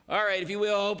All right, if you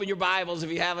will, open your Bibles,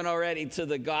 if you haven't already, to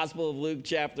the Gospel of Luke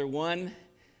chapter 1.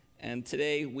 And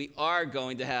today we are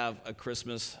going to have a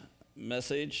Christmas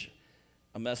message,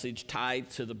 a message tied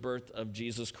to the birth of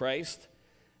Jesus Christ.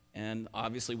 And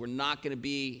obviously we're not going to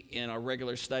be in our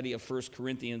regular study of 1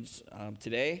 Corinthians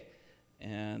today.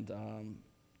 And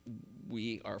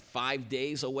we are 5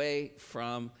 days away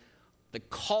from the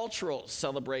cultural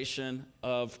celebration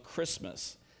of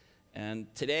Christmas.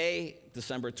 And today,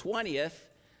 December 20th,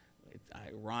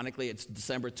 ironically, it's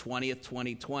December 20th,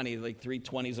 2020, like 3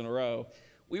 20s in a row.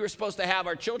 We were supposed to have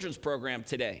our children's program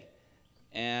today.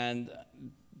 And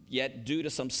yet, due to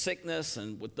some sickness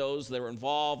and with those that were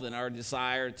involved in our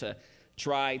desire to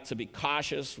try to be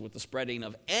cautious with the spreading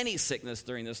of any sickness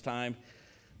during this time,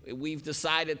 we've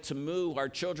decided to move our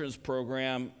children's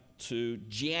program to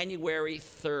January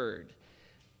 3rd,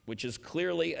 which is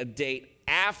clearly a date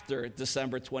after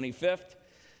December 25th.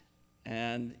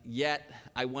 And yet,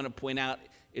 I want to point out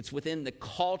it's within the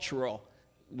cultural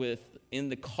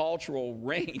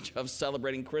range of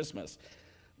celebrating Christmas.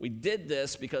 We did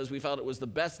this because we felt it was the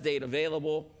best date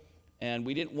available, and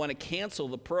we didn't want to cancel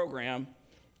the program,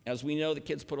 as we know the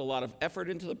kids put a lot of effort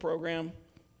into the program,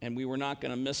 and we were not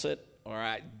going to miss it,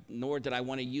 nor did I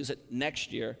want to use it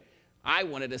next year. I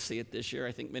wanted to see it this year.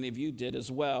 I think many of you did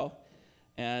as well.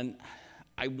 And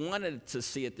I wanted to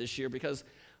see it this year because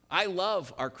I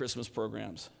love our Christmas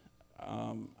programs.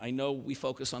 I know we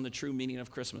focus on the true meaning of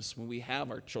Christmas when we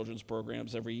have our children's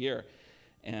programs every year.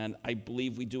 And I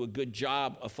believe we do a good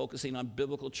job of focusing on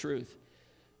biblical truth.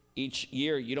 Each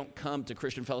year, you don't come to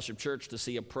Christian Fellowship Church to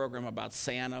see a program about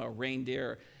Santa or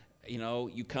reindeer.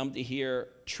 You come to hear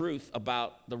truth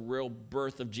about the real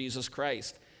birth of Jesus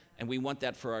Christ. And we want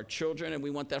that for our children, and we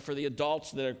want that for the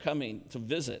adults that are coming to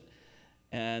visit,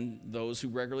 and those who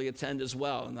regularly attend as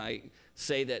well. And I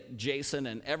say that Jason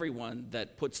and everyone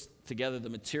that puts together the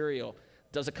material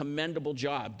does a commendable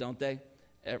job, don't they?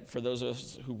 For those of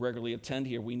us who regularly attend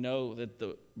here, we know that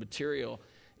the material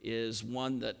is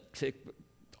one that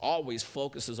always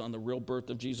focuses on the real birth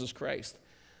of Jesus Christ.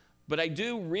 But I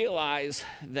do realize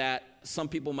that some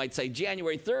people might say,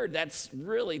 January 3rd, that's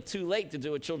really too late to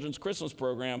do a children's Christmas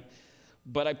program.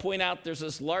 But I point out there's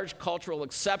this large cultural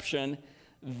exception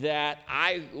that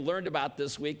I learned about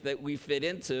this week that we fit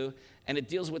into, and it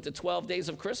deals with the 12 days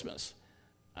of Christmas.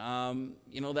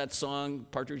 That song,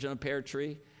 Partridge in a Pear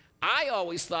Tree? I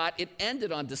always thought it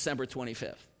ended on December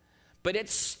 25th, but it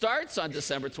starts on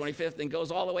December 25th and goes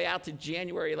all the way out to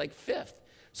January 5th.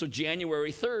 So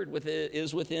January 3rd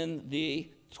is within the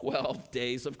 12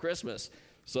 days of Christmas.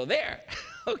 So there,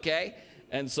 okay?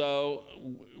 And so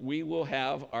we will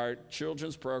have our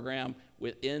children's program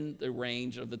within the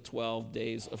range of the 12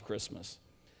 days of Christmas.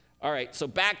 All right, so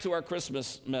back to our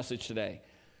Christmas message today.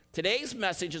 Today's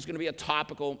message is going to be a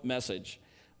topical message.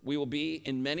 We will be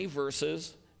in many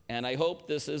verses, and I hope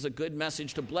this is a good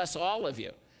message to bless all of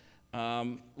you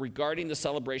regarding the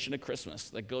celebration of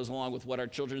Christmas that goes along with what our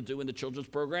children do in the children's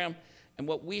program and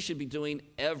what we should be doing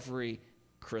every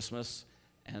Christmas,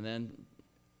 and then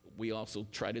we also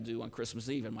try to do on Christmas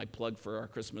Eve, and my plug for our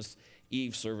Christmas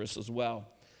Eve service as well.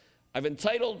 I've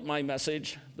entitled my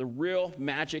message, The Real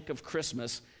Magic of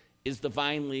Christmas is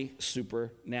Divinely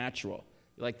Supernatural.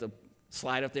 You like the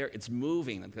slide up there? It's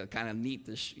moving. It's kind of neat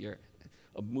this year,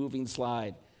 a moving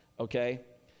slide, okay?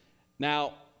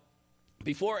 Now,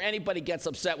 before anybody gets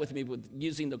upset with me with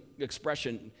using the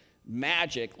expression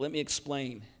magic, let me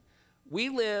explain. We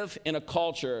live in a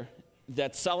culture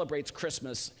that celebrates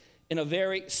Christmas in a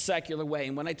very secular way.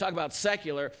 And when I talk about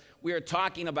secular, we are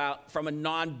talking about from a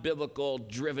non-biblical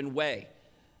driven way.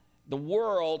 The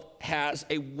world has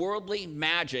a worldly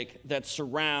magic that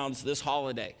surrounds this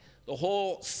holiday. The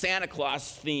whole Santa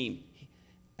Claus theme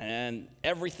and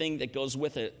everything that goes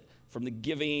with it, from the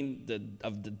giving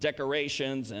of the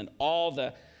decorations and all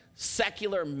the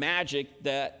secular magic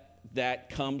that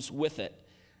comes with it.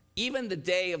 Even the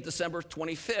day of December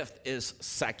 25th is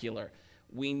secular.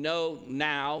 We know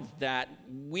now that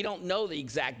we don't know the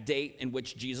exact date in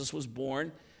which Jesus was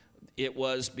born. It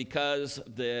was because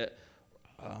the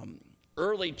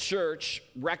early church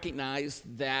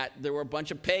recognized that there were a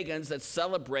bunch of pagans that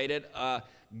celebrated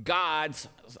God's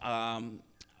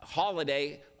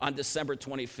holiday on December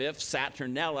 25th,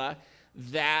 Saturnella,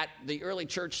 that the early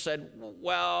church said,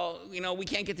 well, we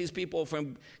can't get these people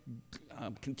from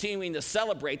continuing to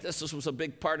celebrate this. This was a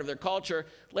big part of their culture.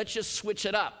 Let's just switch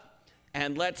it up,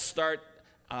 and let's start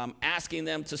asking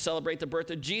them to celebrate the birth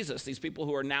of Jesus, these people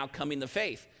who are now coming to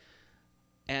faith.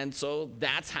 And so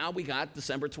that's how we got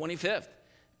December 25th.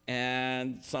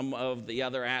 And some of the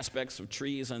other aspects of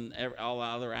trees and all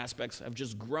other aspects have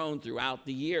just grown throughout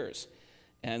the years.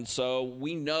 And so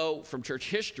we know from church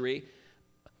history,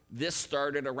 this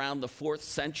started around the 4th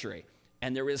century.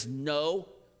 And there is no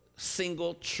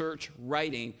single church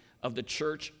writing of the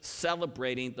church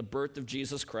celebrating the birth of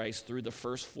Jesus Christ through the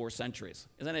first 4 centuries.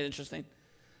 Isn't that interesting?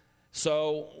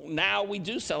 So now we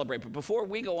do celebrate. But before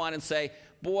we go on and say,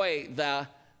 boy, the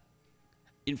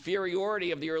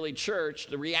inferiority of the early church,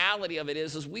 the reality of it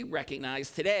is we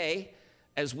recognize today,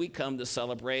 as we come to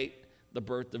celebrate the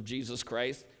birth of Jesus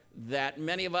Christ, that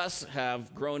many of us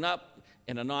have grown up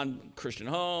in a non-Christian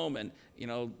home, and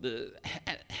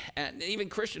and even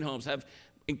Christian homes have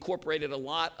incorporated a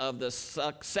lot of the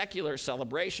secular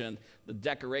celebration, the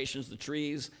decorations, the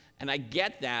trees, and I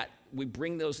get that. We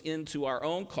bring those into our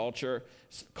own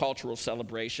cultural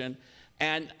celebration.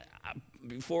 And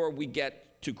before we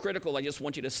get too critical, I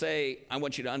want you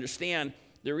to understand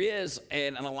there is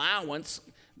an allowance.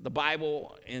 The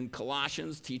Bible in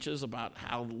Colossians teaches about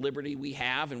how liberty we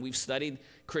have, and we've studied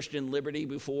Christian liberty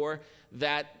before,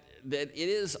 that it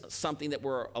is something that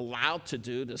we're allowed to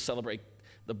do to celebrate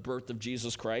the birth of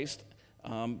Jesus Christ.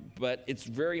 But it's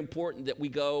very important that we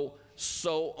go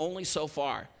only so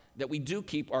far, that we do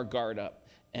keep our guard up.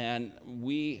 And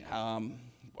we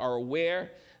are aware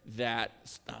that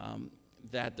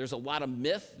there's a lot of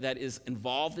myth that is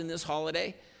involved in this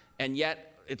holiday, and yet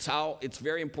it's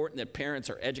very important that parents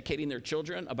are educating their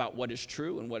children about what is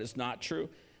true and what is not true.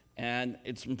 And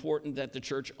it's important that the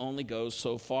church only goes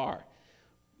so far.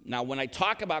 Now, when I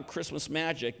talk about Christmas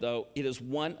magic, though, it is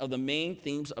one of the main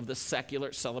themes of the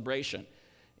secular celebration.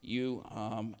 You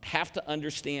have to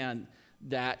understand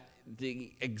that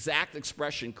the exact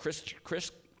expression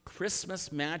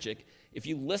Christmas magic, if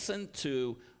you listen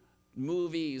to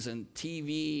movies and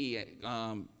TV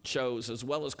shows as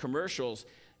well as commercials,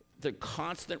 the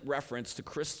constant reference to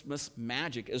Christmas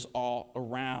magic is all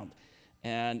around.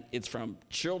 And it's from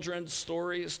children's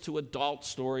stories to adult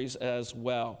stories as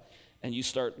well. And you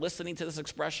start listening to this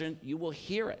expression, you will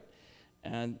hear it.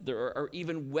 And there are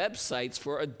even websites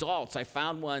for adults. I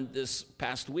found one this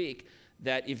past week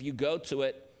that if you go to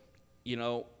it,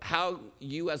 how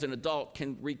you as an adult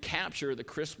can recapture the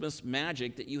Christmas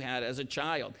magic that you had as a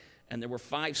child. And there were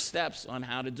 5 steps on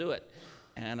how to do it.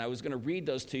 And I was going to read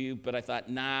those to you, but I thought,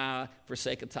 for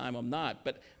sake of time, I'm not.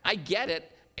 But I get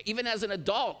it. Even as an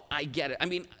adult, I get it. I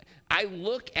mean, I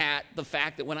look at the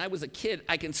fact that when I was a kid,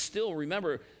 I can still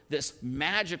remember this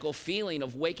magical feeling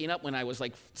of waking up when I was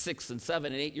like 6 and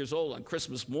 7 and 8 years old on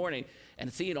Christmas morning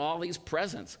and seeing all these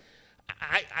presents.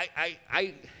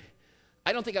 I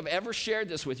don't think I've ever shared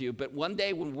this with you, but one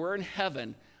day when we're in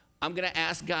heaven, I'm going to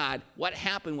ask God what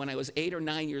happened when I was 8 or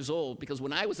 9 years old, because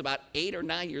when I was about 8 or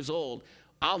 9 years old,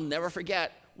 I'll never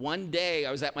forget. One day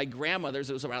I was at my grandmother's.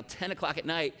 It was around 10 o'clock at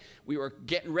night. We were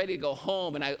getting ready to go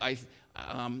home, and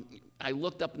I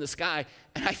looked up in the sky,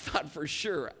 and I thought for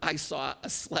sure I saw a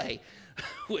sleigh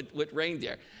with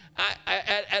reindeer.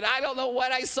 And I don't know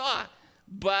what I saw,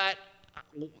 but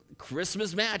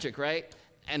Christmas magic, right?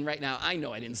 And right now I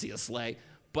know I didn't see a sleigh,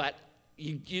 but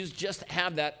you just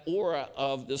have that aura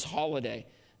of this holiday.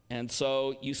 And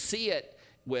so you see it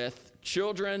with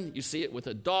children, you see it with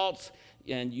adults,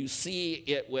 and you see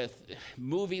it with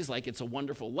movies like It's a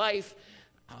Wonderful Life,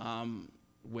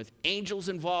 with angels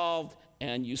involved,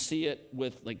 and you see it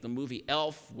with like the movie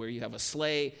Elf, where you have a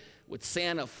sleigh with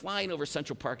Santa flying over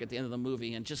Central Park at the end of the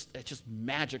movie, and it's just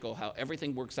magical how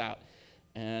everything works out.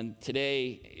 And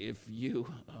today, if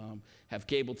you have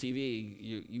cable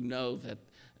TV, you know that,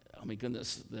 oh my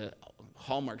goodness, the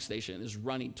Hallmark station is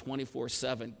running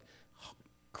 24/7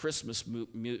 Christmas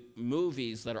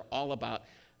movies that are all about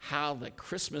how the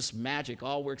Christmas magic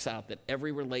all works out, that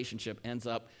every relationship ends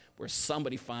up where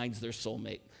somebody finds their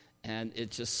soulmate. And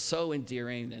it's just so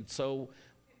endearing and so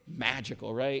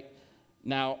magical, right?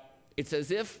 Now, it's as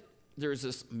if there's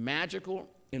this magical,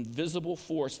 invisible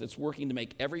force that's working to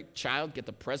make every child get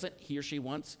the present he or she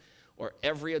wants, or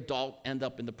every adult end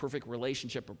up in the perfect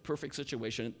relationship or perfect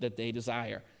situation that they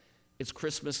desire. It's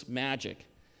Christmas magic.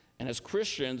 And as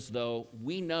Christians, though,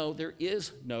 we know there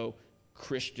is no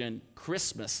Christian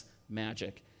Christmas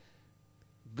magic.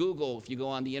 Google, if you go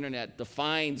on the internet,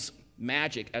 defines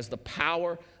magic as the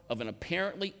power of an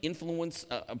apparently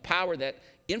a power that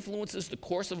influences the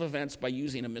course of events by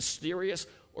using a mysterious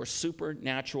or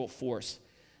supernatural force.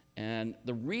 And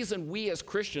the reason we as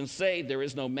Christians say there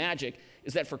is no magic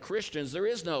is that for Christians, there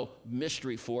is no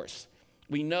mystery force.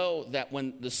 We know that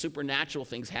when the supernatural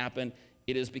things happen,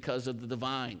 it is because of the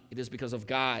divine. It is because of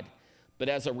God. But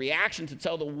as a reaction to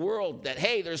tell the world that,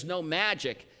 hey, there's no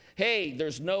magic, hey,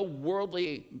 there's no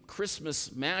worldly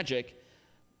Christmas magic,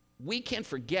 we can't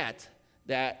forget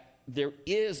that there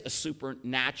is a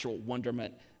supernatural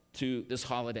wonderment to this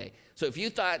holiday. So if you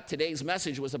thought today's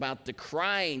message was about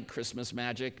decrying Christmas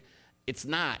magic, it's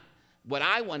not. What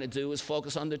I want to do is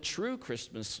focus on the true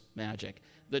Christmas magic,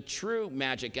 the true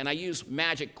magic. And I use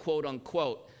magic, quote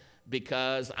unquote,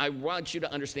 because I want you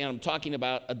to understand I'm talking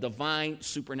about a divine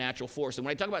supernatural force. And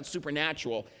when I talk about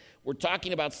supernatural, we're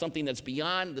talking about something that's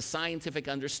beyond the scientific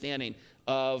understanding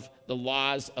of the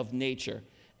laws of nature.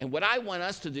 And what I want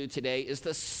us to do today is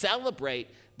to celebrate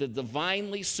the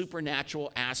divinely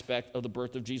supernatural aspect of the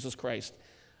birth of Jesus Christ.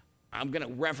 I'm going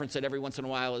to reference it every once in a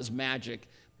while as magic,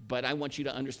 but I want you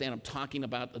to understand I'm talking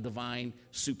about the divine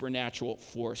supernatural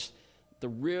force. The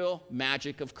real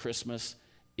magic of Christmas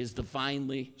is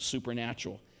divinely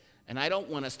supernatural. And I don't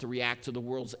want us to react to the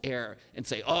world's error and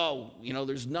say, oh,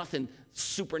 there's nothing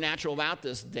supernatural about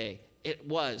this day. It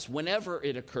was, whenever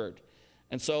it occurred.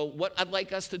 And so what I'd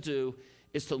like us to do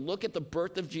is to look at the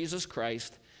birth of Jesus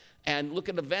Christ and look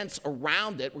at events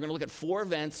around it. We're going to look at 4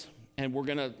 events, and we're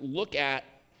going to look at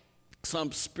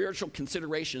some spiritual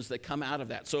considerations that come out of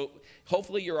that. So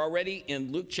hopefully you're already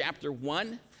in Luke chapter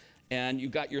 1, and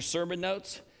you've got your sermon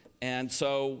notes. And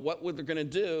so what we're going to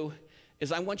do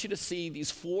is I want you to see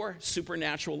these 4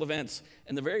 supernatural events.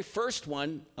 And the very first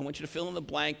one, I want you to fill in the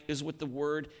blank, is with the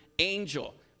word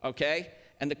angel, okay?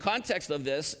 And the context of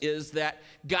this is that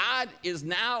God is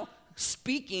now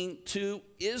speaking to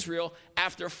Israel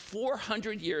after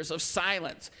 400 years of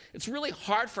silence. It's really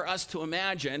hard for us to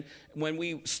imagine when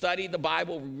we study the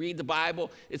Bible, we read the Bible,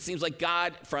 it seems like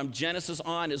God from Genesis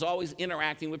on is always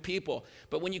interacting with people.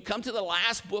 But when you come to the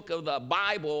last book of the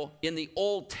Bible in the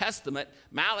Old Testament,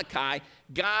 Malachi,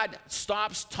 God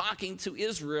stops talking to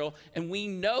Israel, and we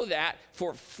know that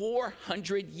for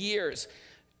 400 years.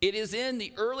 It is in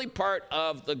the early part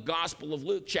of the Gospel of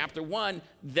Luke, chapter 1,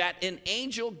 that an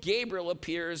angel, Gabriel,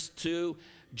 appears to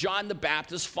John the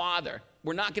Baptist's father.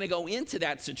 We're not going to go into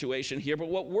that situation here, but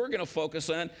what we're going to focus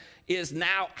on is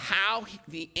now how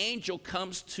the angel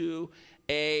comes to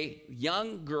a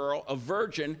young girl, a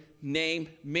virgin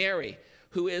named Mary,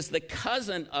 who is the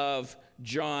cousin of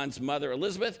John's mother,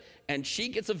 Elizabeth, and she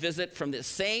gets a visit from the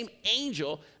same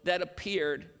angel that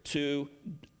appeared to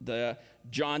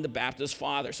John the Baptist's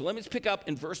father. So let me just pick up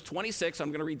in verse 26. I'm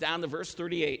going to read down to verse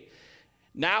 38.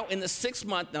 Now in the 6th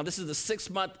month, now this is the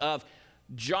 6th month of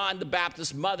John the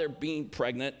Baptist's mother being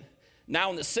pregnant.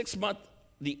 Now in the 6th month,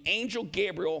 the angel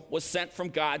Gabriel was sent from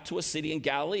God to a city in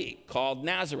Galilee called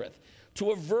Nazareth,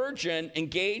 to a virgin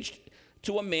engaged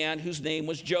to a man whose name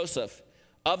was Joseph,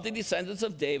 of the descendants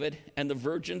of David, and the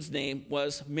virgin's name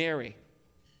was Mary.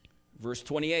 Verse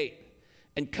 28.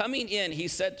 And coming in, he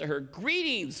said to her,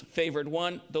 "Greetings, favored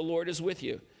one, the Lord is with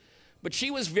you." But she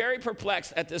was very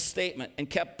perplexed at this statement and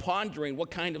kept pondering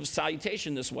what kind of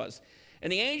salutation this was.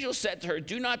 And the angel said to her,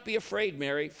 "Do not be afraid,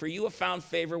 Mary, for you have found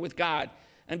favor with God.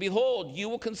 And behold, you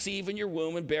will conceive in your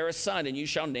womb and bear a son, and you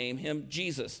shall name him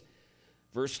Jesus."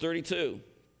 Verse 32.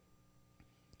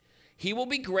 "He will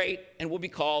be great and will be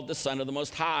called the Son of the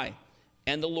Most High.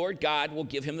 And the Lord God will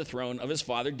give him the throne of his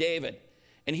father David.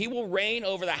 And he will reign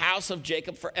over the house of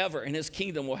Jacob forever, and his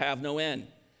kingdom will have no end."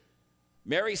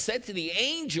 Mary said to the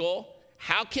angel,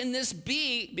 "How can this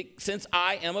be, since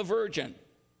I am a virgin?"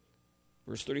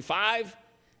 Verse 35,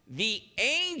 "The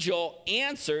angel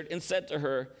answered and said to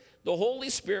her, the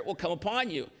Holy Spirit will come upon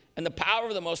you, and the power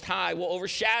of the Most High will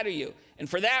overshadow you. And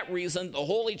for that reason, the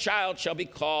Holy Child shall be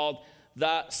called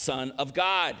the Son of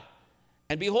God.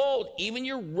 And behold, even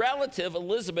your relative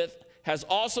Elizabeth has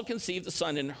also conceived a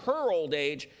son in her old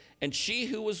age, and she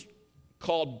who was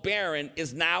called barren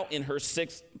is now in her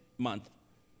 6th month."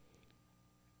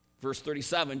 Verse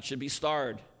 37 should be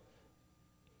starred.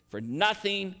 "For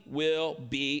nothing will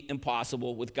be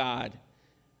impossible with God."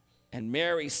 And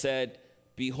Mary said,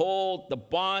 "Behold, the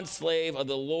bondslave of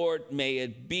the Lord, may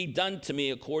it be done to me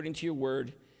according to your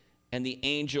word." And the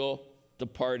angel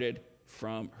departed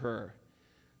from her.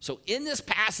 So in this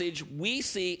passage, we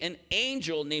see an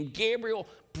angel named Gabriel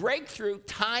break through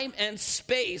time and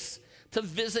space to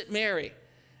visit Mary.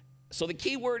 So the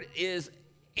key word is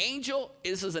angel.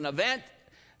 This is an event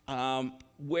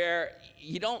where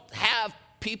you don't have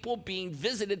people being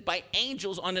visited by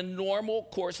angels on a normal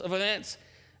course of events.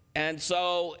 And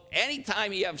so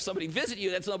anytime you have somebody visit you,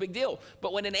 that's no big deal.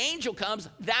 But when an angel comes,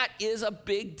 that is a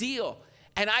big deal.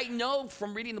 And I know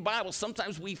from reading the Bible,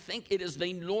 sometimes we think it is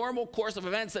the normal course of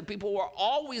events that people are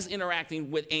always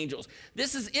interacting with angels.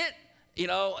 This is it.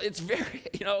 It's very,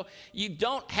 you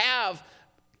don't have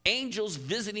angels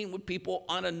visiting with people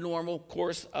on a normal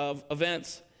course of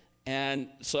events. And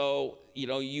so,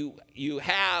 you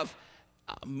have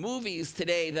movies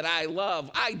today that I love.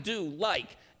 I do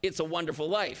like It's a Wonderful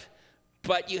Life.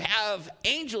 But you have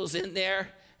angels in there,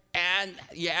 and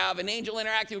you have an angel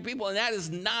interacting with people, and that is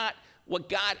not what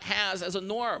God has as a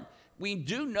norm. We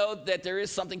do know that there is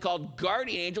something called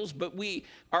guardian angels, but we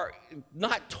are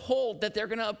not told that they're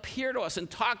going to appear to us and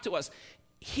talk to us.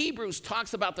 Hebrews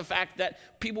talks about the fact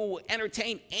that people will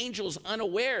entertain angels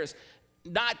unawares,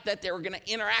 not that they were going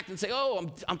to interact and say,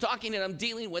 oh, I'm talking and I'm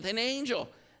dealing with an angel.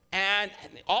 And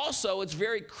also, it's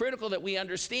very critical that we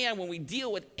understand when we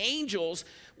deal with angels,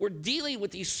 we're dealing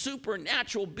with these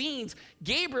supernatural beings.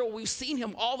 Gabriel, we've seen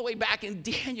him all the way back in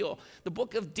Daniel, the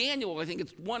book of Daniel. I think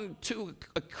it's 1 or 2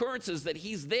 occurrences that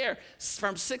he's there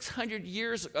from 600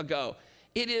 years ago.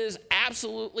 It is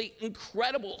absolutely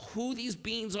incredible who these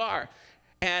beings are.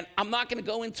 And I'm not going to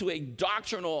go into a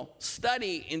doctrinal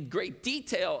study in great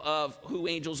detail of who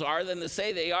angels are than to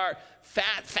say they are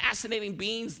fascinating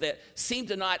beings that seem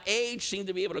to not age, seem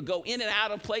to be able to go in and out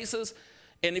of places.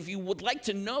 And if you would like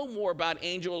to know more about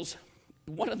angels,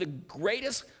 one of the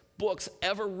greatest books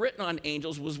ever written on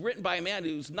angels was written by a man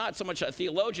who's not so much a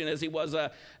theologian as he was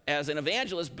as an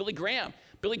evangelist, Billy Graham.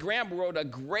 Billy Graham wrote a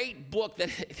great book that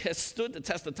has stood the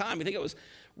test of time. I think it was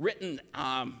written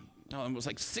it was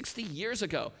like 60 years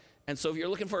ago. And so if you're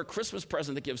looking for a Christmas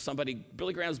present to give somebody,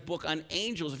 Billy Graham's book on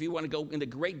angels, if you want to go into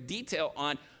great detail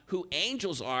on who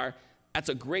angels are, that's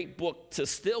a great book to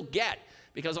still get,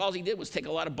 because all he did was take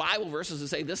a lot of Bible verses and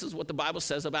say, this is what the Bible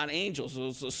says about angels. It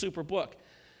was a super book.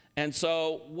 And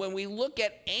so when we look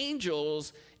at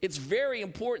angels, it's very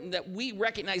important that we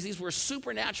recognize these were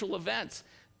supernatural events.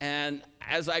 And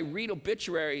as I read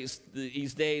obituaries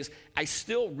these days, I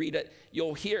still read it.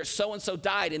 You'll hear so-and-so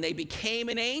died and they became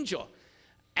an angel.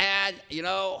 And,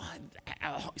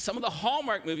 some of the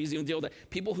Hallmark movies even deal with it.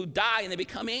 People who die and they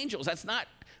become angels. That's not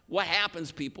what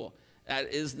happens, people.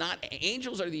 That is not.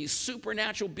 Angels are these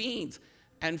supernatural beings.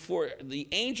 And for the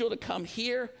angel to come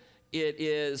here, it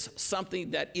is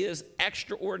something that is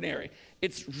extraordinary.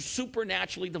 It's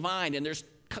supernaturally divine. And there's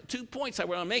 2 points I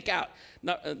want to make out.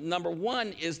 Number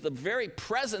one is the very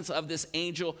presence of this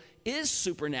angel is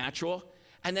supernatural.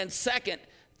 And then second,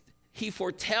 he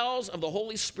foretells of the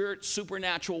Holy Spirit's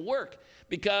supernatural work,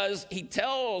 because he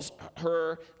tells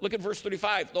her, look at verse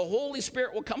 35, the Holy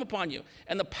Spirit will come upon you,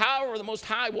 and the power of the Most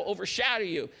High will overshadow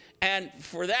you. And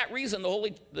for that reason,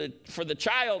 for the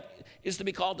child is to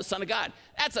be called the Son of God.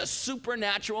 That's a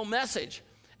supernatural message.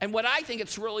 And what I think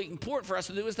it's really important for us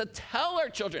to do is to tell our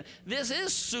children, this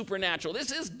is supernatural.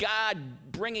 This is God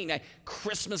bringing a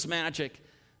Christmas magic,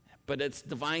 but it's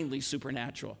divinely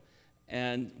supernatural.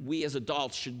 And we as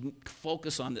adults should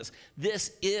focus on this.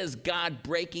 This is God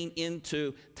breaking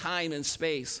into time and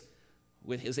space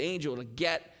with his angel to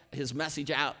get his message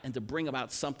out and to bring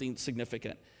about something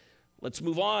significant. Let's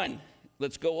move on.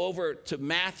 Let's go over to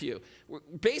Matthew.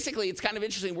 Basically, it's kind of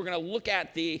interesting. We're going to look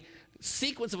at the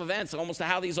sequence of events, almost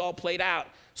how these all played out.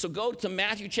 So go to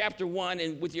Matthew chapter 1,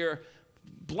 and with your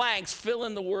blanks, fill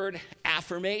in the word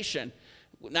affirmation.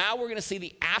 Now we're going to see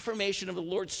the affirmation of the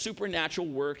Lord's supernatural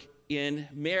work in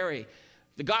Mary.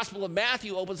 The Gospel of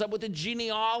Matthew opens up with the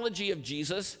genealogy of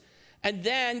Jesus and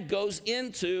then goes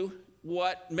into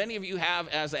what many of you have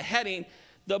as a heading,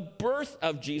 the birth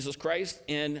of Jesus Christ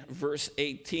in verse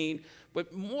 18.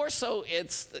 But more so,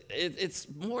 it's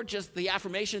more just the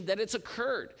affirmation that it's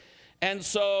occurred. And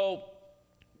so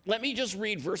let me just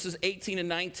read verses 18 and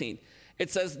 19.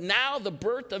 It says, now the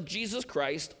birth of Jesus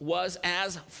Christ was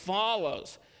as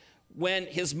follows. When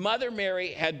his mother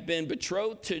Mary had been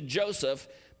betrothed to Joseph,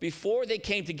 before they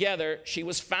came together, she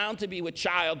was found to be with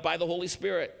child by the Holy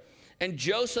Spirit. And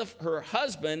Joseph, her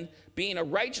husband, being a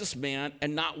righteous man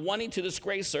and not wanting to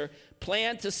disgrace her,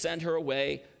 planned to send her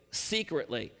away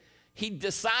secretly. He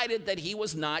decided that he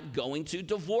was not going to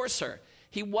divorce her.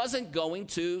 He wasn't going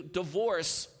to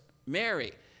divorce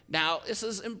Mary. Now, this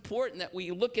is important that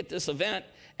we look at this event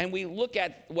and we look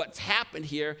at what's happened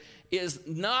here is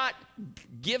not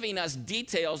giving us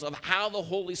details of how the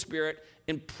Holy Spirit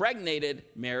impregnated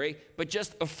Mary, but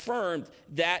just affirmed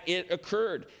that it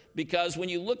occurred. Because when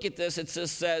you look at this, it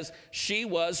just says she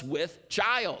was with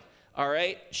child. All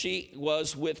right? She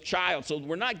was with child. So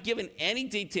we're not given any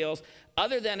details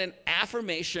other than an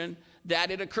affirmation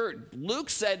that it occurred. Luke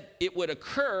said it would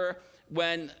occur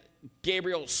when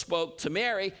Gabriel spoke to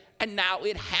Mary, and now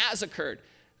it has occurred.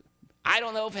 I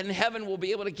don't know if in heaven we'll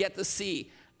be able to get to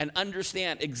see and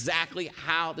understand exactly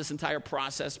how this entire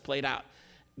process played out.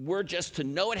 We're just to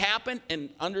know it happened and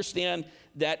understand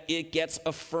that it gets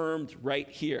affirmed right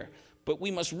here. but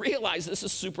we must realize this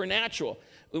is supernatural.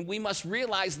 And we must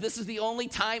realize this is the only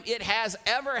time it has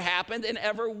ever happened and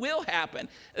ever will happen.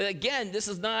 And again, this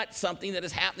is not something that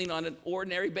is happening on an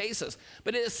ordinary basis,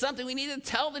 but it is something we need to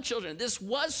tell the children. This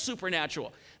was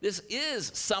supernatural. This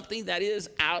is something that is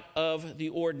out of the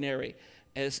ordinary.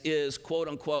 This is, quote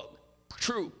unquote,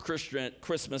 true Christian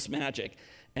Christmas magic.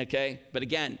 Okay? But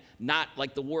again, not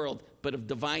like the world, but of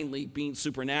divinely being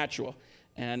supernatural.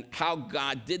 And how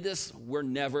God did this, we're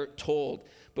never told.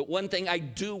 But one thing I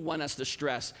do want us to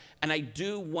stress, and I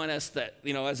do want us to,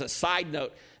 as a side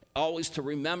note, always to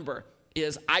remember,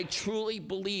 is I truly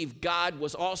believe God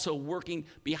was also working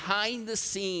behind the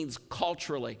scenes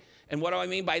culturally. And what do I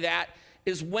mean by that?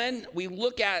 Is when we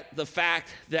look at the fact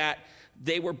that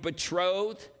they were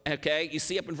betrothed, okay? You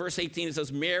see up in verse 18, it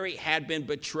says Mary had been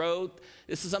betrothed.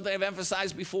 This is something I've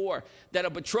emphasized before, that a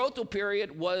betrothal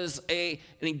period was an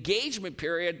engagement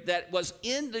period that was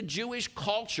in the Jewish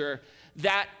culture,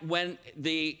 that when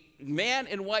the man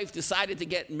and wife decided to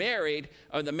get married,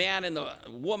 or the man and the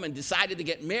woman decided to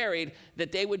get married,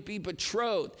 that they would be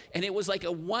betrothed. And it was like a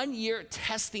 1-year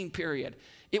testing period.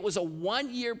 It was a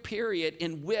 1-year period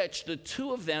in which the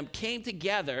two of them came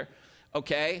together,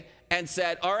 okay, and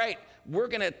said, all right, we're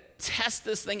going to test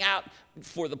this thing out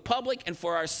for the public and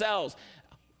for ourselves.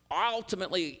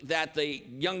 Ultimately, that the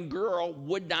young girl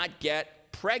would not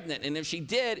get pregnant. And if she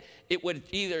did, it would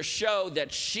either show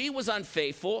that she was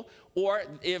unfaithful, or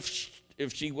if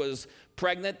she was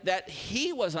pregnant, that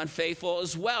he was unfaithful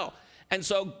as well. And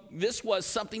so this was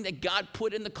something that God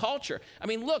put in the culture. I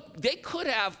mean, look, they could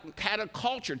have had a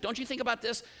culture. Don't you think about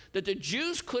this? That the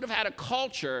Jews could have had a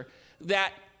culture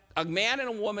that a man and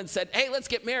a woman said, hey, let's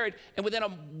get married. And within a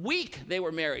week they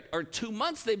were married, or 2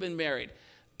 months they've been married.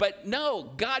 But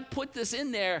no, God put this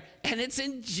in there, and it's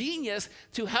ingenious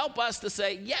to help us to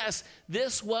say, yes,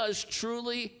 this was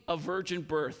truly a virgin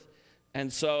birth.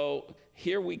 And so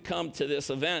here we come to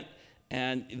this event,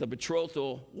 and the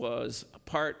betrothal was a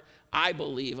part, I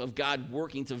believe, of God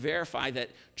working to verify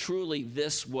that truly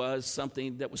this was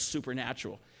something that was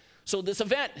supernatural. So this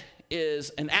event is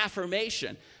an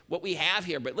affirmation, what we have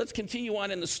here. But let's continue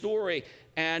on in the story.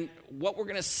 And what we're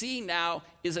going to see now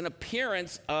is an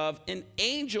appearance of an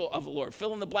angel of the Lord.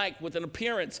 Fill in the blank with an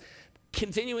appearance.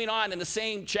 Continuing on in the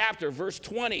same chapter, verse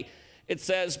 20, it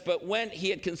says, but when he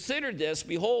had considered this,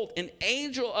 behold, an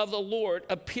angel of the Lord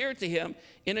appeared to him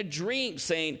in a dream,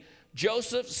 saying,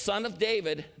 Joseph, son of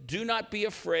David, do not be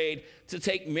afraid to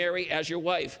take Mary as your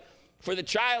wife, for the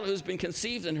child who's been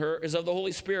conceived in her is of the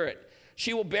Holy Spirit.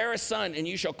 She will bear a son, and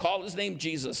you shall call his name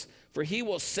Jesus, for he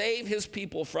will save his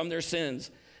people from their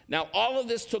sins. Now, all of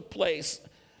this took place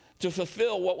to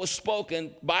fulfill what was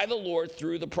spoken by the Lord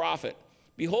through the prophet.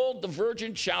 Behold, the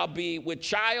virgin shall be with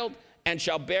child and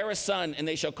shall bear a son, and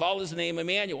they shall call his name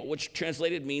Emmanuel, which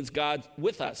translated means God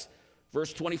with us.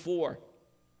 Verse 24.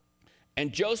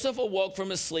 And Joseph awoke from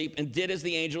his sleep and did as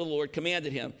the angel of the Lord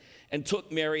commanded him, and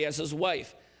took Mary as his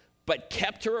wife, but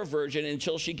kept her a virgin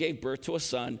until she gave birth to a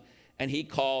son, and he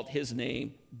called his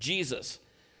name Jesus.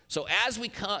 So as we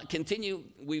continue,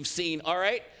 we've seen, all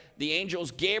right, the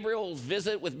angels Gabriel's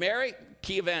visit with Mary,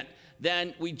 key event.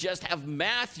 Then we just have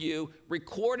Matthew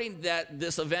recording that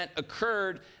this event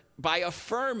occurred by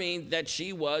affirming that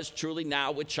she was truly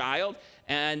now with child,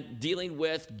 and dealing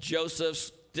with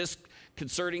Joseph's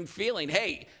disconcerting feeling.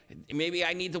 Hey, maybe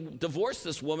I need to divorce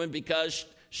this woman because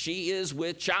she is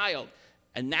with child.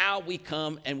 And now we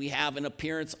come and we have an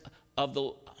appearance of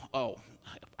the,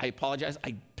 I apologize,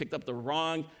 I picked up the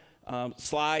wrong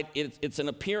slide. It's an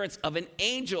appearance of an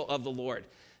angel of the Lord.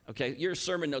 Okay, your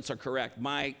sermon notes are correct.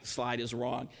 My slide is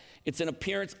wrong. It's an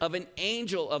appearance of an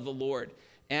angel of the Lord.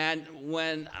 And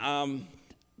when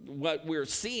what we're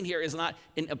seeing here is not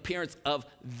an appearance of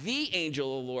the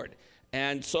angel of the Lord.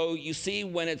 And so you see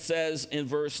when it says in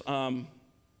verse of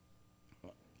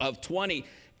 20,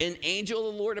 an angel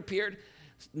of the Lord appeared.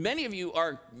 Many of you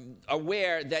are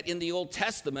aware that in the Old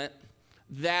Testament,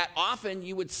 that often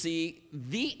you would see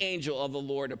the angel of the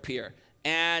Lord appear.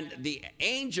 And the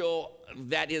angel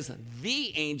that is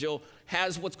the angel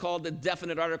has what's called the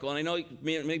definite article. And I know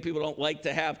many people don't like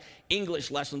to have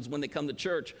English lessons when they come to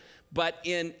church, but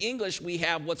in English we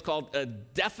have what's called a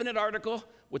definite article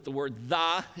with the word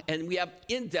the, and we have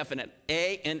indefinite,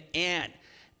 a and an.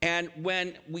 And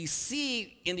when we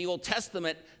see in the Old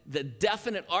Testament the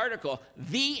definite article,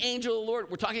 the angel of the Lord,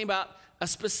 we're talking about a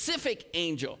specific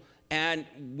angel. And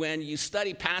when you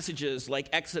study passages like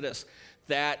Exodus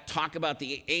that talk about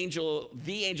the angel of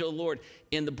the Lord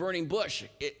in the burning bush,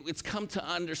 it's come to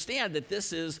understand that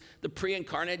this is the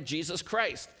pre-incarnate Jesus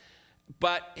Christ.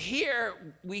 But here,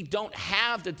 we don't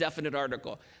have the definite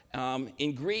article.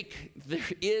 In Greek, there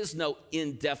is no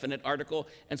indefinite article,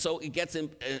 and so it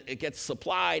gets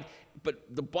supplied.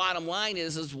 But the bottom line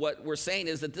is what we're saying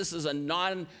is that this is a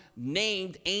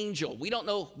non-named angel. We don't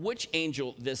know which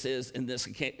angel this is in this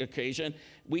occasion.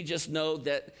 We just know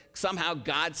that somehow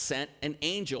God sent an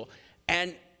angel.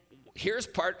 And here's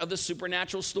part of the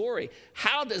supernatural story.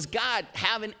 How does God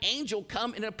have an angel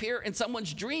come and appear in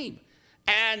someone's dream?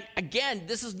 And again,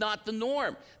 this is not the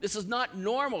norm. This is not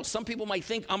normal. Some people might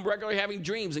think I'm regularly having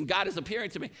dreams and God is appearing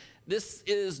to me. This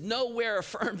is nowhere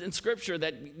affirmed in Scripture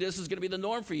that this is going to be the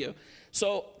norm for you.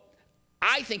 So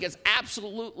I think it's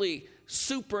absolutely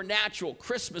supernatural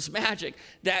Christmas magic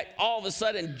that all of a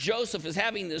sudden Joseph is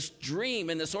having this dream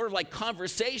and this sort of like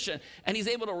conversation, and he's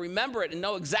able to remember it and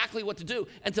know exactly what to do,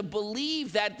 and to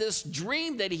believe that this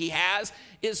dream that he has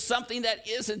is something that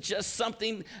isn't just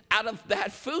something out of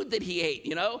that food that he ate.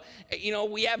 You know,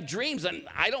 we have dreams, and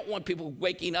I don't want people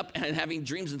waking up and having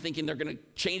dreams and thinking they're going to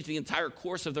change the entire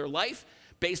course of their life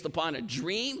based upon a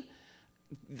dream.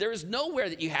 There's nowhere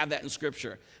that you have that in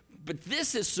Scripture. But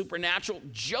this is supernatural.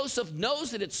 Joseph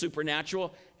knows that it's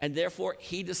supernatural, and therefore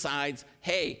he decides,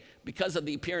 hey, because of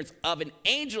the appearance of an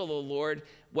angel of the Lord,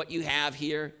 what you have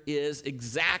here is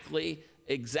exactly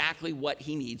what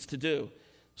he needs to do.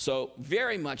 So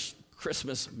very much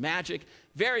Christmas magic,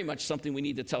 very much something we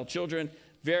need to tell children,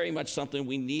 very much something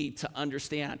we need to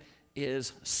understand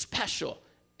is special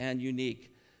and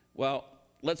unique. Well,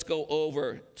 let's go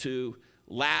over to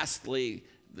lastly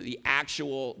the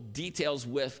actual details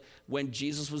with when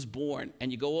Jesus was born.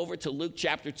 And you go over to Luke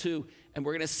chapter 2, and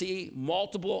we're going to see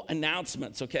multiple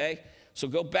announcements, okay? So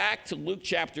go back to Luke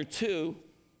chapter 2.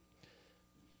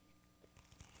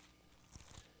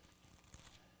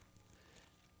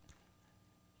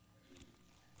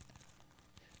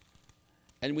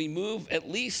 And we move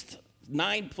at least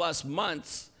 9+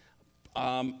 months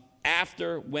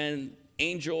after when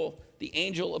the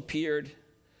angel appeared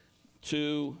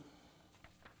to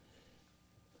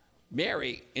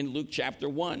Mary in Luke chapter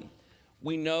 1.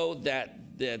 We know that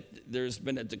there's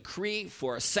been a decree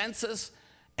for a census,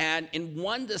 and in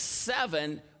 1 to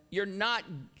 7, you're not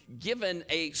given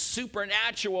a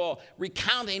supernatural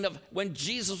recounting of when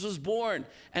Jesus was born.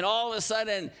 And all of a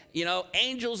sudden,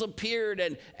 angels appeared,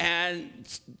 and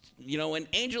an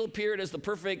angel appeared as the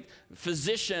perfect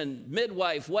physician,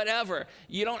 midwife, whatever.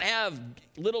 You don't have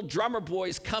little drummer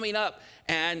boys coming up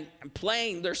and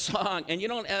playing their song, and you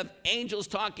don't have angels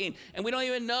talking, and we don't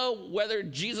even know whether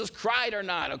Jesus cried or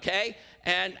not, okay?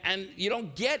 And you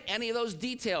don't get any of those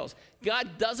details.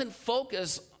 God doesn't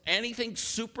focus anything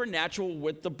supernatural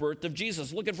with the birth of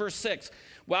Jesus. Look at verse 6.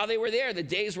 While they were there, the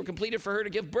days were completed for her to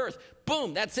give birth.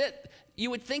 Boom, that's it. You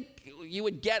would think you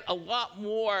would get a lot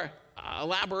more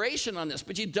elaboration on this,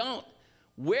 but you don't.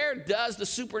 Where does the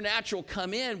supernatural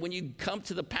come in when you come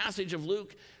to the passage of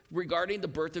Luke regarding the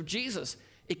birth of Jesus?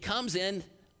 It comes in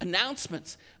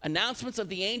announcements of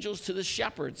the angels to the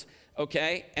shepherds,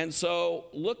 okay? And so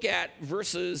look at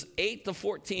verses 8 to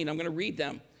 14. I'm going to read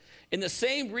them. In the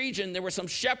same region, there were some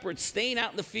shepherds staying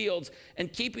out in the fields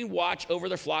and keeping watch over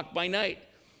their flock by night.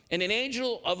 And an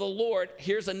angel of the Lord,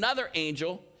 here's another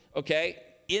angel, okay,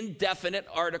 indefinite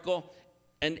article.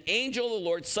 An angel of the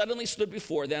Lord suddenly stood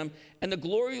before them, and the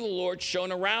glory of the Lord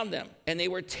shone around them, and they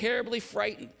were terribly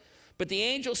frightened. But the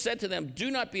angel said to them, do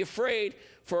not be afraid,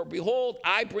 for behold,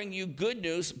 I bring you good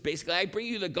news. Basically, I bring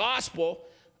you the gospel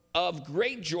of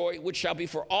great joy, which shall be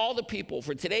for all the people.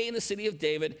 For today in the city of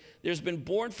David, there's been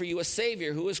born for you a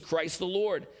Savior, who is Christ the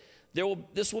Lord.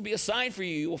 This will be a sign for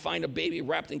you. You will find a baby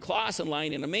wrapped in cloths and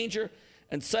lying in a manger.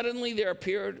 And suddenly there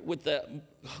appeared with the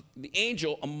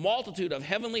angel a multitude of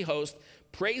heavenly hosts,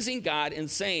 praising God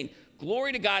and saying,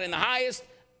 glory to God in the highest,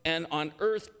 and on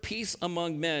earth peace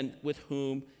among men with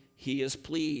whom he is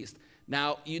pleased.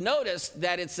 Now, you notice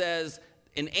that it says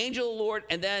an angel of the Lord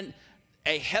and then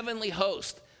a heavenly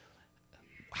host.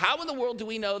 How in the world do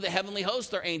we know the heavenly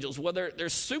hosts are angels? Well, they're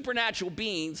supernatural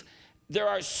beings. There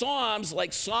are psalms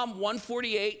like Psalm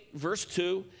 148, verse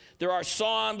 2. There are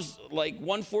psalms like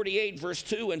 148, verse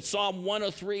 2, and Psalm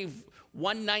 103,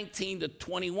 119 to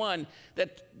 21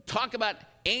 that talk about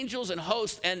angels and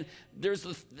hosts. And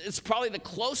it's probably the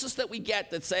closest that we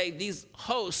get that say these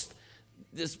hosts,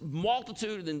 this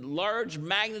multitude and large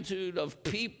magnitude of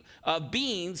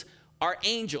beings are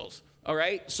angels. All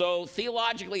right, so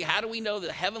theologically, how do we know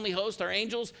that heavenly hosts are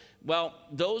angels? Well,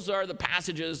 those are the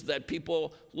passages that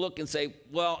people look and say,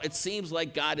 well, it seems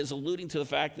like God is alluding to the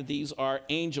fact that these are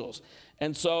angels.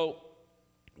 And so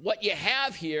what you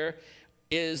have here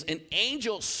is an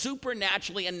angel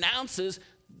supernaturally announces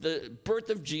the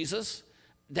birth of Jesus.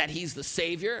 that he's the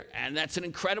Savior, and that's an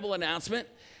incredible announcement.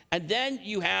 And then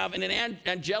you have an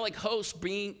angelic host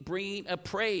bringing a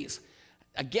praise.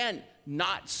 Again,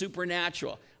 not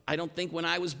supernatural. I don't think when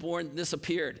I was born this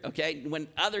appeared, okay? When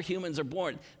other humans are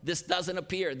born, this doesn't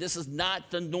appear. This is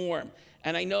not the norm.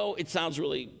 And I know it sounds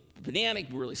really bananic,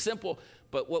 really simple,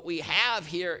 but what we have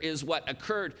here is what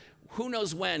occurred, who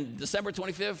knows when, December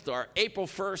 25th or April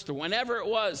 1st or whenever it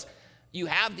was. You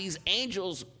have these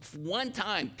angels one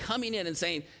time coming in and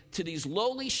saying to these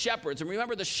lowly shepherds, and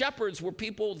remember the shepherds were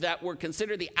people that were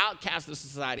considered the outcasts of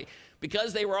society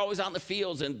because they were always out in the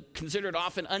fields and considered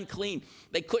often unclean.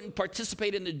 They couldn't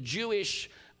participate in the Jewish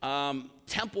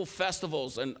temple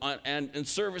festivals and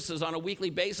services on a weekly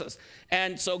basis.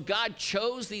 And so God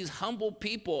chose these humble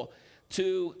people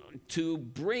to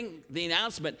bring the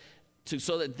announcement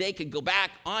so that they could go back,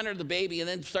 honor the baby, and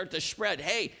then start to spread.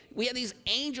 Hey, we had these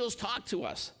angels talk to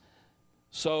us.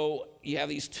 So you have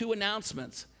these two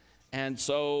announcements. And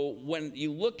so when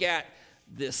you look at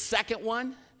the second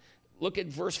one, look at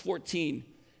verse 14.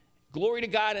 Glory to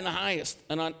God in the highest,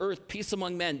 and on earth peace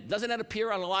among men. Doesn't that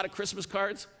appear on a lot of Christmas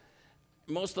cards?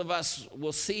 Most of us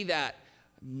will see that.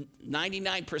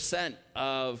 99%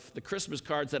 of the Christmas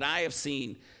cards that I have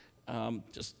seen,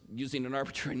 just using an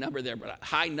arbitrary number there, but a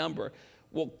high number,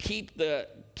 will keep the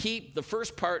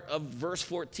first part of verse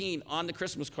 14 on the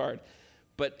Christmas card.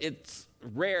 But it's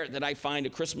rare that I find a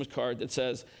Christmas card that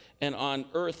says, and on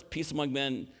earth peace among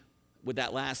men, with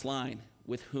that last line,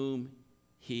 with whom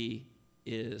he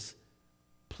is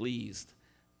pleased.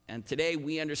 And today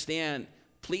we understand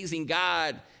pleasing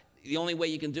God, the only way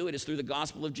you can do it is through the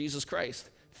gospel of Jesus Christ.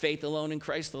 Faith alone in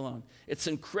Christ alone. It's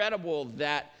incredible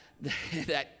that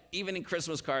even in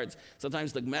Christmas cards,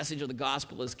 sometimes the message of the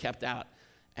gospel is kept out.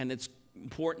 And it's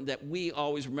important that we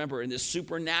always remember in this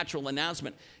supernatural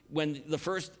announcement, when the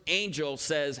first angel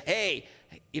says, hey,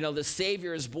 the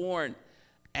Savior is born,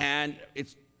 and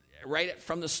it's right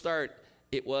from the start,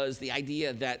 it was the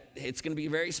idea that it's going to be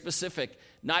very specific.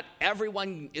 Not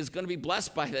everyone is going to be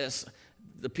blessed by this.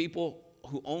 The people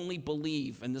who only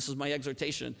believe, and this is my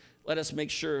exhortation, let us make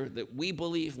sure that we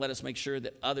believe, let us make sure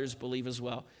that others believe as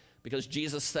well. Because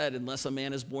Jesus said, unless a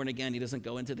man is born again, he doesn't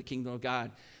go into the kingdom of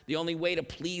God. The only way to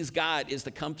please God is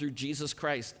to come through Jesus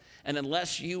Christ. And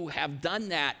unless you have done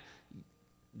that,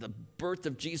 the birth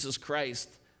of Jesus Christ,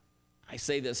 I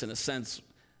say this in a sense,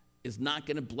 is not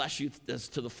going to bless you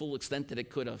to the full extent that it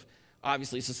could have.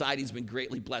 Obviously, society's been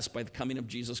greatly blessed by the coming of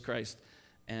Jesus Christ.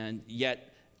 And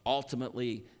yet,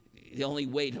 ultimately, the only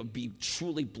way to be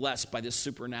truly blessed by this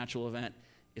supernatural event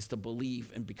is to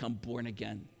believe and become born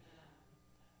again.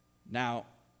 Now,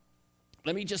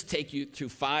 let me just take you through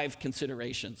 5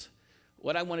 considerations.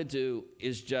 What I want to do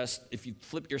is just, if you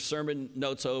flip your sermon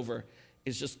notes over,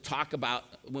 is just talk about,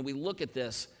 when we look at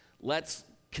this, let's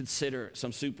consider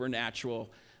some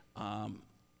supernatural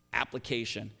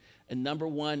application. And number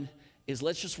 1 is,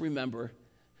 let's just remember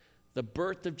the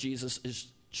birth of Jesus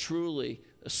is truly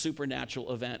a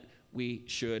supernatural event we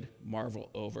should marvel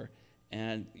over.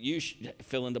 And you should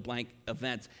fill in the blank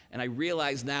event. And I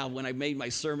realize now, when I made my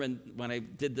sermon, when I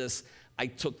did this, I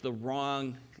took the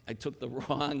wrong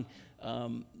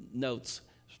notes.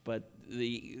 But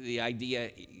the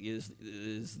idea is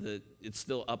that it's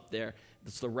still up there.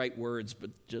 It's the right words,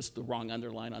 but just the wrong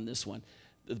underline on this one.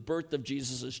 The birth of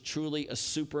Jesus is truly a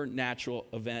supernatural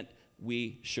event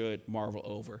we should marvel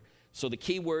over. So the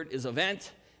key word is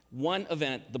event. One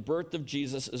event, the birth of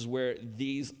Jesus, is where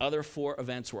these other 4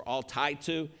 events were all tied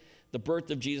to. The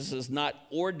birth of Jesus is not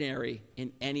ordinary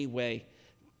in any way.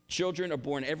 Children are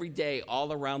born every day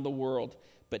all around the world,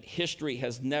 but history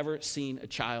has never seen a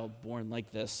child born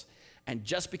like this. And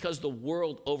just because the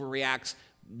world overreacts,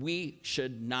 we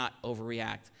should not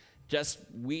overreact.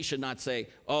 We should not say,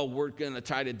 oh, we're going to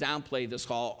try to downplay this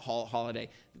holiday.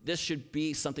 This should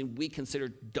be something we consider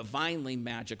divinely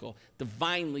magical,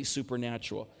 divinely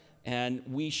supernatural. And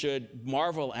we should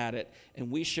marvel at it, and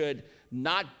we should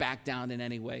not back down in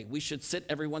any way. We should sit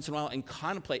every once in a while and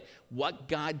contemplate what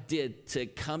God did to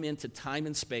come into time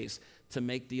and space to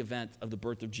make the event of the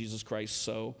birth of Jesus Christ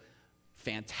so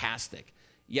fantastic.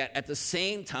 Yet at the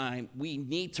same time, we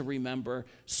need to remember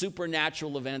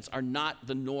supernatural events are not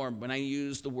the norm. When I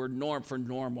use the word norm for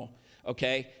normal,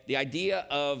 okay? The idea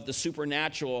of the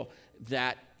supernatural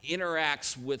that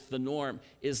interacts with the norm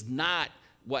is not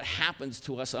what happens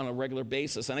to us on a regular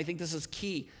basis. And I think this is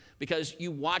key, because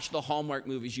you watch the Hallmark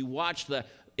movies, you watch the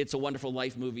It's a Wonderful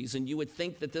Life movies, and you would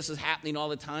think that this is happening all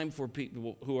the time for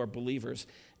people who are believers.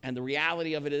 And the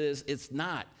reality of it is, it's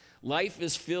not. Life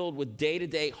is filled with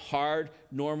day-to-day, hard,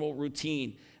 normal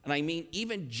routine. And I mean,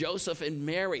 even Joseph and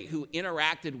Mary, who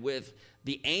interacted with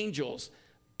the angels,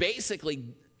 basically,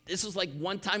 this is like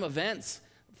one-time events,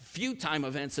 few-time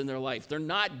events in their life. They're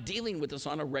not dealing with this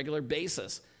on a regular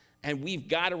basis. And we've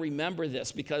got to remember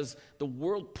this because the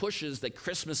world pushes that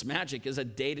Christmas magic is a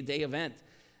day-to-day event,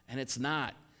 and it's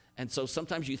not. And so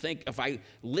sometimes you think, if I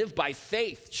live by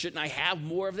faith, shouldn't I have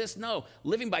more of this? No,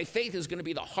 living by faith is going to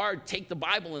be the hard, take the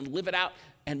Bible and live it out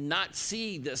and not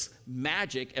see this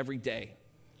magic every day.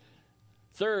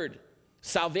 Third,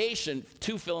 salvation,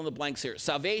 two fill in the blanks here.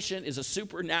 Salvation is a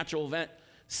supernatural event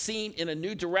seen in a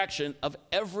new direction of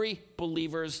every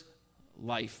believer's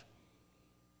life.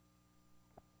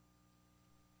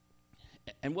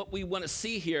 And what we want to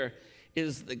see here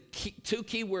is the two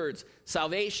key words: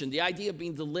 salvation, the idea of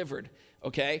being delivered,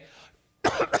 okay?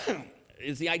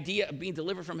 Is the idea of being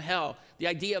delivered from hell, the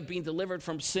idea of being delivered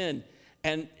from sin.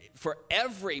 And for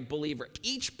every believer,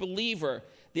 each believer,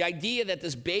 the idea that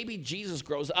this baby Jesus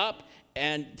grows up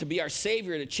and to be our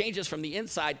Savior, to change us from the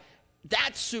inside,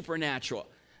 that's supernatural.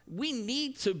 We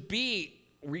need to be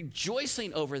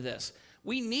rejoicing over this.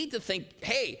 We need to think,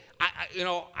 hey,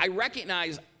 I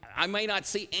recognize I may not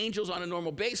see angels on a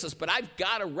normal basis, but I've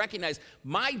got to recognize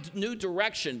my new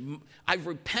direction. I've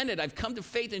repented. I've come to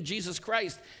faith in Jesus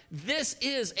Christ. This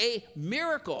is a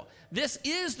miracle. This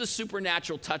is the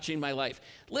supernatural touching my life.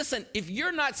 Listen, if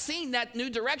you're not seeing that new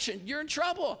direction, you're in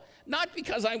trouble. Not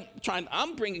because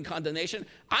I'm bringing condemnation.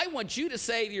 I want you to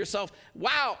say to yourself,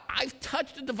 wow, I've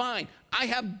touched the divine. I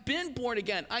have been born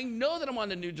again. I know that I'm on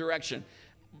the new direction.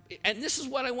 And this is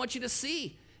what I want you to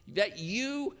see, that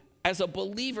you as a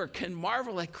believer can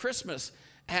marvel at Christmas.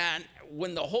 And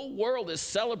when the whole world is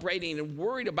celebrating and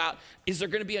worried about, is there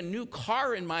going to be a new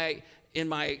car in my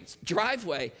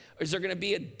driveway? Or is there going to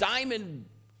be a diamond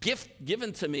gift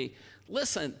given to me?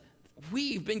 Listen,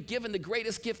 we've been given the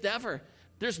greatest gift ever.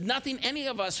 There's nothing any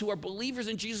of us who are believers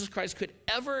in Jesus Christ could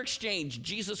ever exchange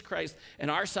Jesus Christ and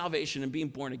our salvation and being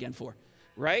born again for,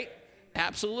 right?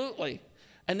 Absolutely.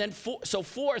 And then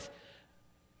fourth,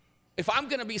 if I'm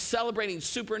going to be celebrating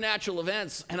supernatural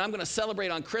events and I'm going to celebrate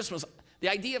on Christmas, the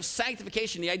idea of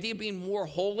sanctification, the idea of being more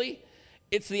holy,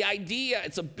 it's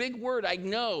a big word, I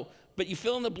know, but you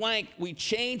fill in the blank, we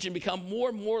change and become more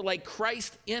and more like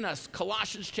Christ in us,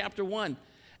 Colossians chapter 1.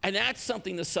 And that's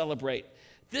something to celebrate.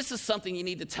 This is something you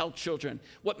need to tell children.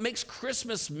 What makes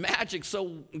Christmas magic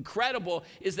so incredible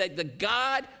is that the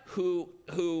God who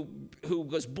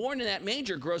was born in that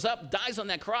manger grows up, dies on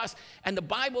that cross, and the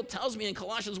Bible tells me in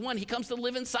Colossians 1, he comes to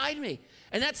live inside me.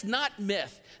 And that's not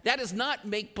myth. That is not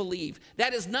make-believe.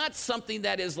 That is not something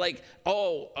that is like,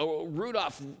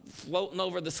 Rudolph floating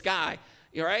over the sky.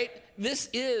 All right? This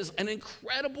is an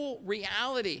incredible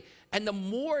reality. And the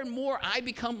more and more I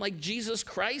become like Jesus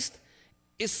Christ,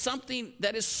 is something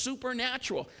that is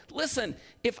supernatural. Listen,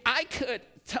 if I could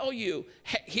tell you,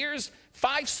 here's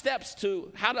 5 steps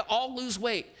to how to all lose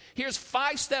weight. Here's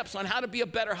 5 steps on how to be a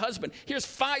better husband. Here's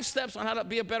 5 steps on how to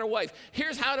be a better wife.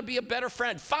 Here's how to be a better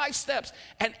friend. 5 steps.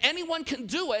 And anyone can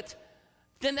do it,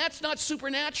 then that's not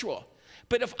supernatural.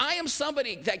 But if I am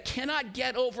somebody that cannot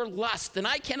get over lust, and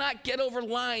I cannot get over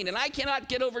lying, and I cannot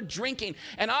get over drinking,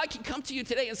 and I can come to you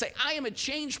today and say, I am a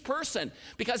changed person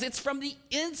because it's from the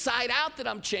inside out that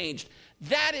I'm changed.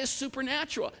 That is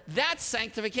supernatural. That's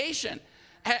sanctification.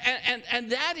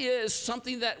 And that is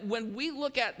something that when we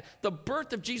look at the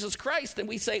birth of Jesus Christ and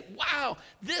we say, wow,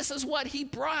 this is what he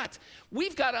brought.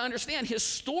 We've got to understand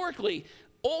historically,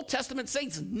 Old Testament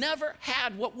saints never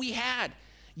had what we had.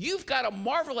 You've got to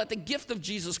marvel at the gift of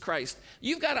Jesus Christ.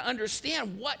 You've got to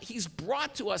understand what he's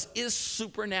brought to us is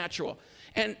supernatural.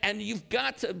 And you've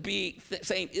got to be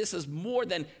saying this is more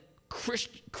than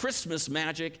Christmas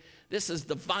magic. This is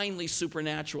divinely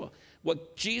supernatural.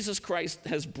 What Jesus Christ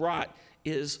has brought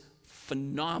is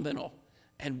phenomenal.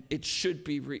 And it should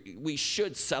be, we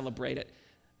should celebrate it,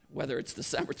 whether it's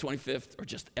December 25th or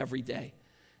just every day.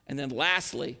 And then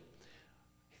lastly,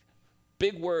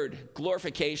 big word,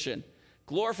 glorification.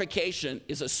 Glorification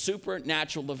is a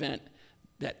supernatural event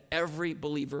that every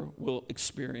believer will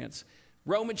experience.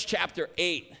 Romans chapter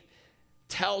 8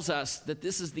 tells us that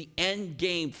this is the end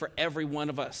game for every one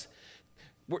of us.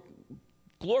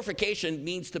 Glorification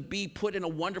means to be put in a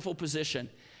wonderful position.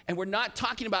 And we're not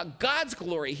talking about God's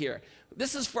glory here.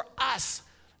 This is for us.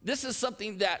 This is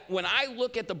something that when I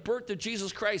look at the birth of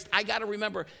Jesus Christ, I got to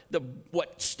remember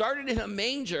what started in a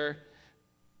manger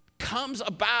comes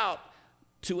about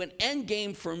to an end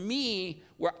game for me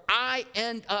where I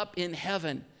end up in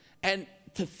heaven. And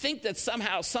to think that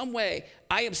somehow, some way,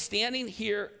 I am standing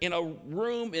here in a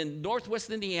room in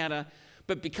Northwest Indiana,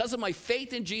 but because of my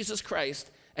faith in Jesus Christ,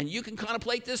 and you can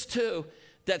contemplate this too,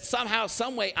 that somehow,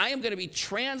 some way, I am going to be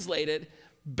translated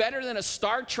better than a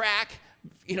Star Trek,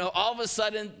 all of a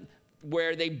sudden,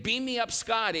 where they beam me up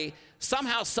Scotty,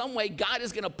 somehow, some way, God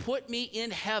is going to put me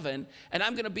in heaven, and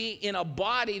I'm going to be in a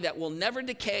body that will never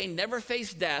decay, never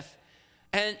face death,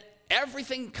 and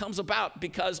everything comes about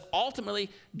because ultimately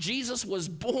Jesus was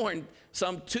born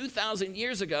some 2,000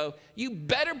 years ago. You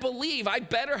better believe, I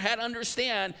better had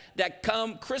understand that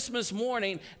come Christmas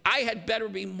morning, I had better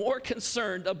be more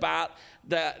concerned about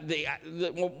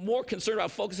more concerned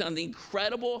about focusing on the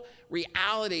incredible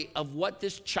reality of what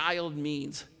this child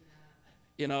means.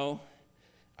 You know,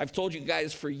 I've told you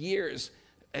guys for years,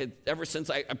 ever since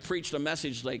I preached a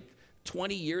message like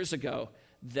 20 years ago,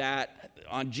 that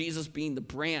on Jesus being the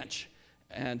branch.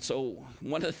 And so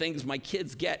one of the things my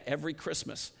kids get every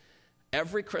Christmas,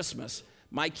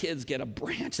 my kids get a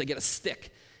branch, they get a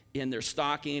stick in their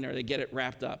stocking, or they get it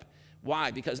wrapped up.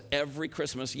 Why? Because every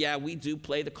Christmas, yeah, we do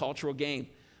play the cultural game,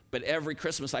 but every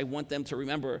Christmas I want them to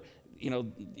remember,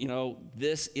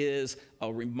 this is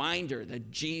a reminder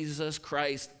that Jesus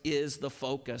Christ is the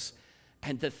focus.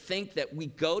 And to think that we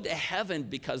go to heaven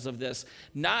because of this,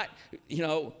 not,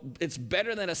 it's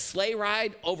better than a sleigh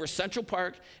ride over Central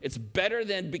Park. It's better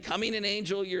than becoming an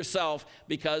angel yourself,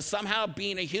 because somehow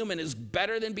being a human is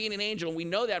better than being an angel. And we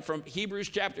know that from Hebrews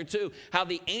chapter 2, how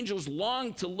the angels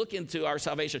long to look into our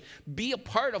salvation, be a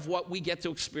part of what we get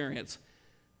to experience.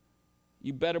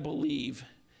 You better believe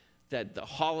that the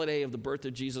holiday of the birth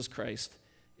of Jesus Christ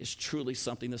is truly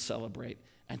something to celebrate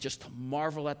and just to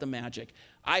marvel at the magic.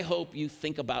 I hope you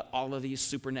think about all of these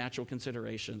supernatural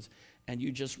considerations and you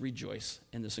just rejoice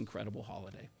in this incredible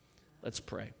holiday. Let's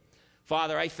pray.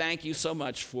 Father, I thank you so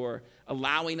much for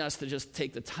allowing us to just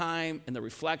take the time and the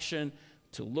reflection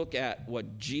to look at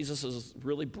what Jesus has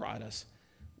really brought us.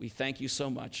 We thank you so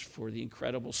much for the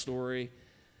incredible story,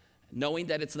 knowing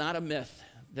that it's not a myth,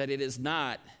 that it is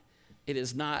not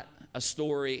a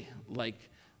story like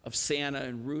of Santa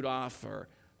and Rudolph or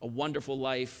A Wonderful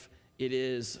Life. It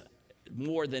is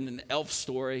more than an elf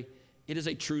story. It is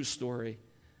a true story.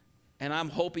 And I'm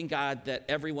hoping, God, that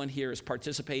everyone here is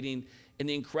participating in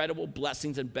the incredible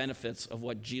blessings and benefits of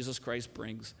what Jesus Christ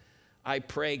brings. I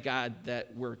pray, God,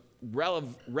 that we're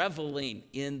reveling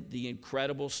in the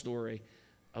incredible story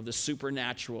of the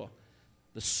supernatural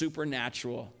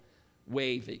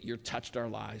way that you've touched our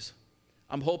lives.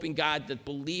 I'm hoping, God, that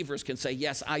believers can say,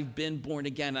 yes, I've been born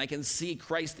again, and I can see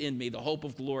Christ in me, the hope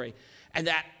of glory, and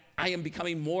that I am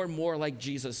becoming more and more like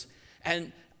Jesus.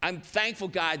 And I'm thankful,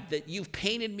 God, that you've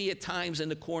painted me at times in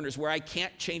the corners where I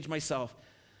can't change myself,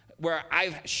 where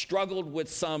I've struggled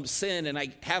with some sin and I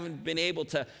haven't been able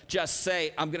to just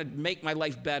say, I'm going to make my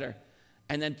life better.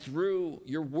 And then through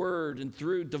your word and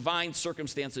through divine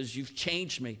circumstances, you've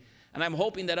changed me. And I'm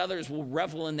hoping that others will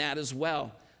revel in that as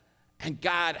well. And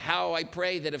God, how I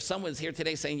pray that if someone's here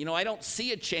today saying, I don't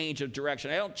see a change of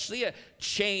direction, I don't see a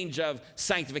change of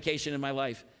sanctification in my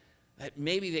life, that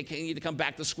maybe they need to come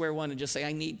back to square one and just say,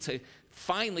 I need to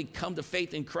finally come to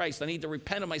faith in Christ. I need to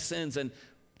repent of my sins and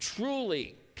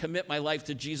truly commit my life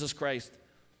to Jesus Christ.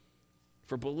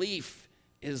 For belief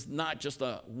is not just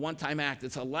a one-time act.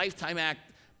 It's a lifetime act,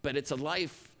 but it's a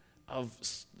life of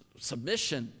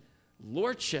submission,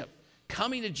 lordship,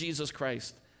 coming to Jesus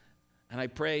Christ. And I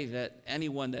pray that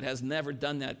anyone that has never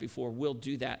done that before will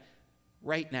do that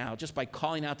right now, just by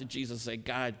calling out to Jesus and say,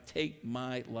 God, take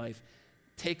my life.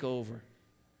 Take over.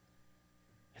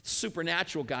 It's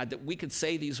supernatural, God, that we could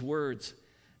say these words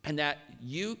and that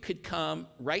you could come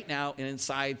right now and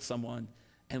inside someone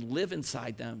and live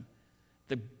inside them.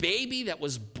 The baby that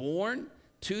was born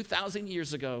 2,000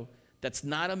 years ago, that's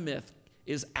not a myth,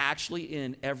 is actually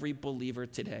in every believer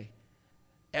today.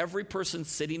 Every person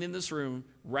sitting in this room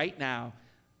right now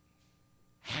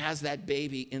has that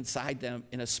baby inside them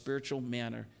in a spiritual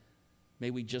manner.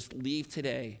 May we just leave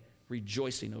today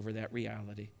rejoicing over that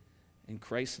reality. In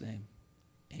Christ's name,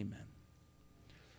 amen.